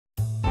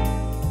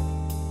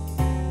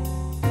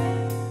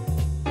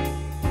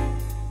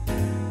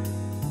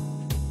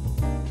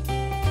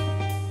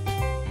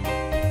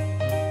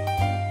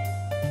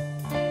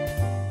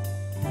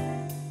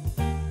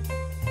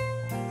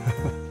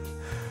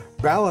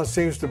Balance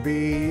seems to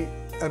be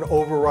an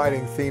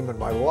overriding theme in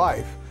my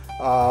life.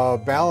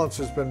 Balance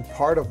has been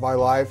part of my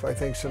life, I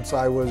think, since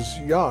I was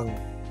young.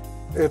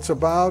 It's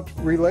about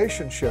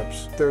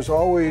relationships. There's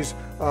always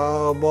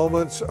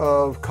moments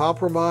of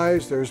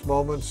compromise, there's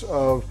moments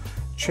of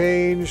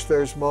change,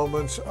 there's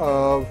moments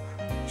of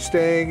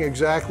staying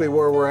exactly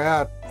where we're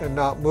at and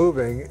not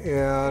moving,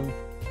 and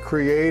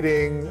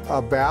creating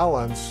a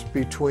balance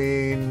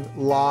between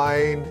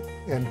line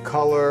and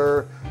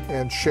color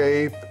and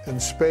shape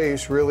and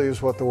space really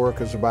is what the work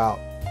is about.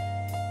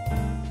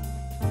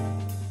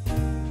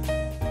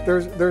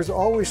 There's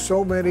always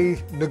so many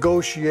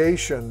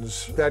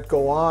negotiations that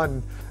go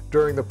on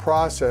during the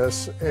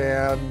process,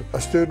 and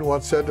a student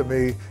once said to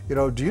me, you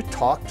know, do you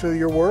talk to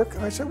your work?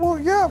 And I said, well,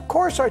 yeah, of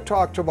course I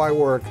talk to my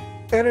work.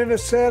 And in a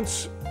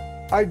sense,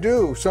 I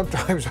do.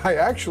 Sometimes I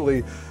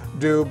actually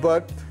do,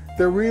 but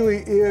there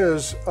really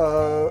is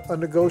a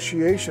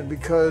negotiation,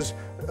 because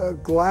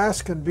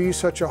glass can be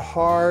such a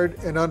hard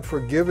and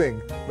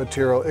unforgiving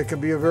material. It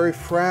can be a very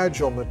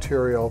fragile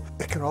material.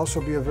 It can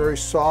also be a very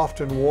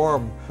soft and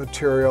warm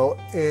material.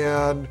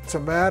 And it's a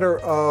matter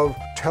of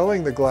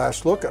telling the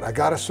glass, look, I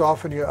got to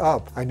soften you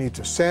up. I need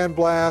to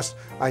sandblast.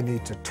 I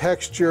need to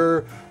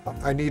texture.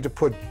 I need to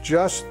put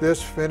just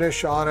this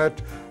finish on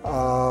it.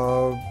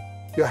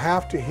 You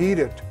have to heat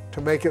it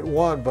to make it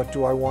one, but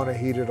do I want to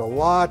heat it a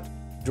lot?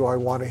 Do I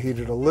want to heat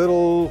it a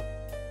little?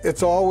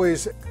 It's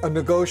always a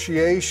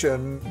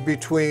negotiation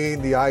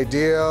between the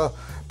idea,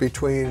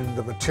 between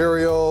the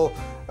material,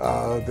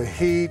 the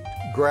heat,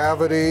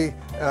 gravity,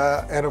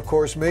 and of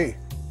course me.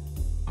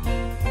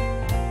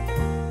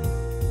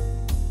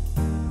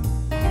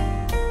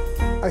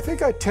 I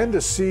think I tend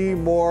to see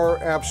more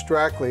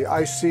abstractly.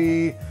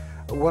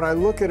 When I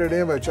look at an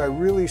image, I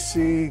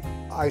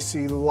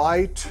see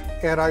light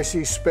and I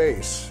see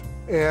space.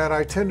 And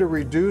I tend to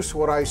reduce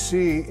what I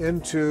see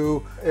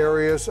into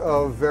areas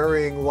of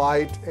varying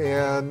light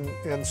and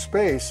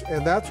space.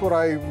 And that's what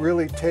I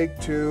really take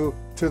to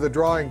the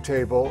drawing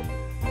table.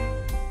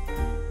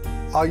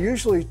 I'll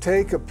usually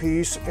take a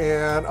piece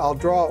and I'll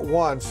draw it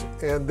once,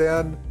 and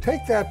then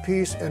take that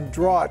piece and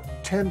draw it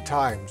 10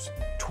 times,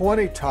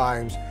 20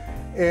 times.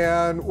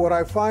 And what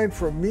I find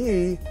for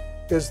me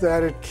is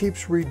that it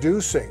keeps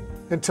reducing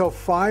until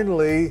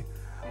finally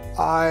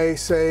I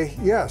say,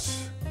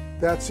 yes,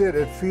 that's it.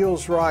 It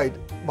feels right.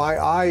 My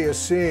eye is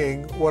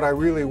seeing what I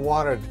really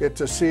wanted it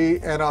to see,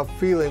 and I'm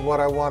feeling what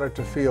I wanted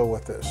to feel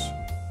with this.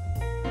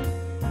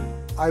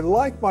 I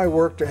like my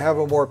work to have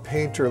a more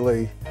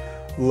painterly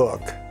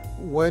look.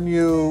 When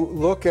you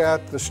look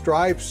at the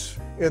stripes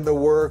in the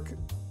work,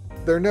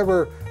 they're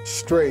never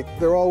straight.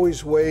 They're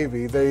always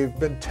wavy. They've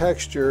been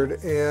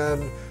textured,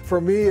 and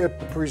for me it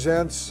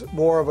presents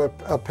more of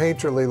a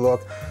painterly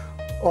look.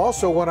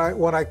 Also,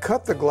 when I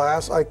cut the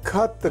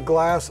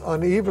glass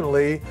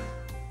unevenly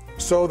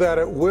so that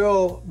it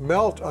will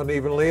melt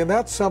unevenly, and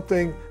that's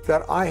something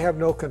that I have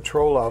no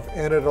control of,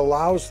 and it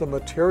allows the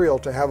material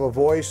to have a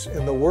voice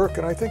in the work,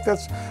 and I think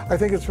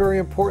it's very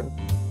important.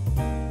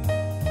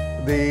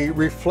 The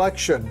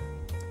reflection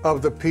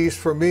of the piece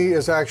for me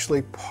is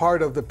actually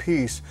part of the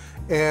piece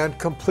and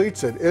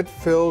completes it. It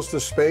fills the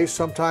space,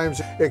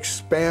 sometimes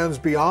expands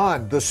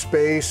beyond the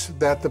space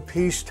that the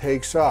piece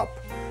takes up.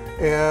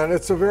 And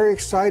it's a very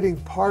exciting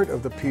part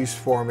of the piece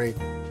for me.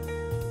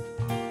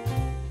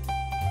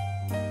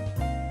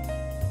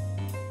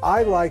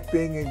 I like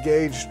being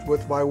engaged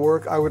with my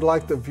work. I would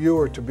like the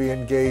viewer to be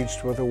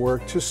engaged with the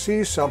work, to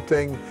see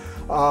something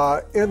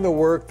in the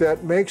work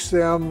that makes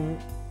them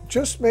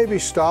just maybe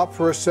stop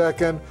for a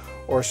second,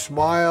 or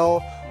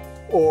smile,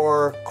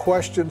 or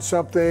question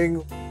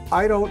something.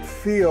 I don't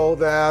feel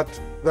that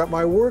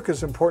my work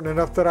is important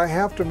enough that I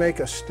have to make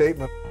a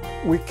statement.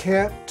 We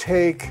can't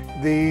take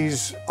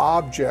these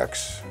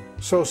objects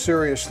so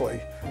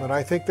seriously. And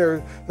I think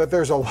that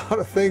there's a lot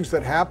of things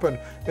that happen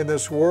in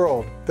this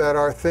world that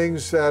are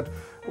things that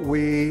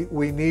we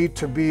need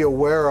to be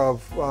aware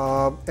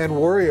of and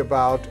worry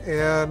about.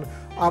 And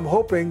I'm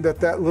hoping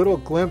that little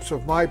glimpse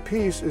of my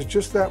piece is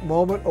just that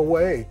moment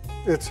away.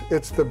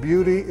 It's the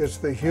beauty, it's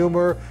the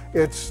humor,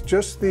 it's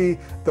just the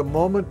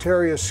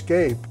momentary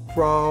escape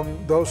from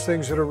those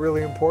things that are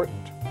really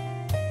important.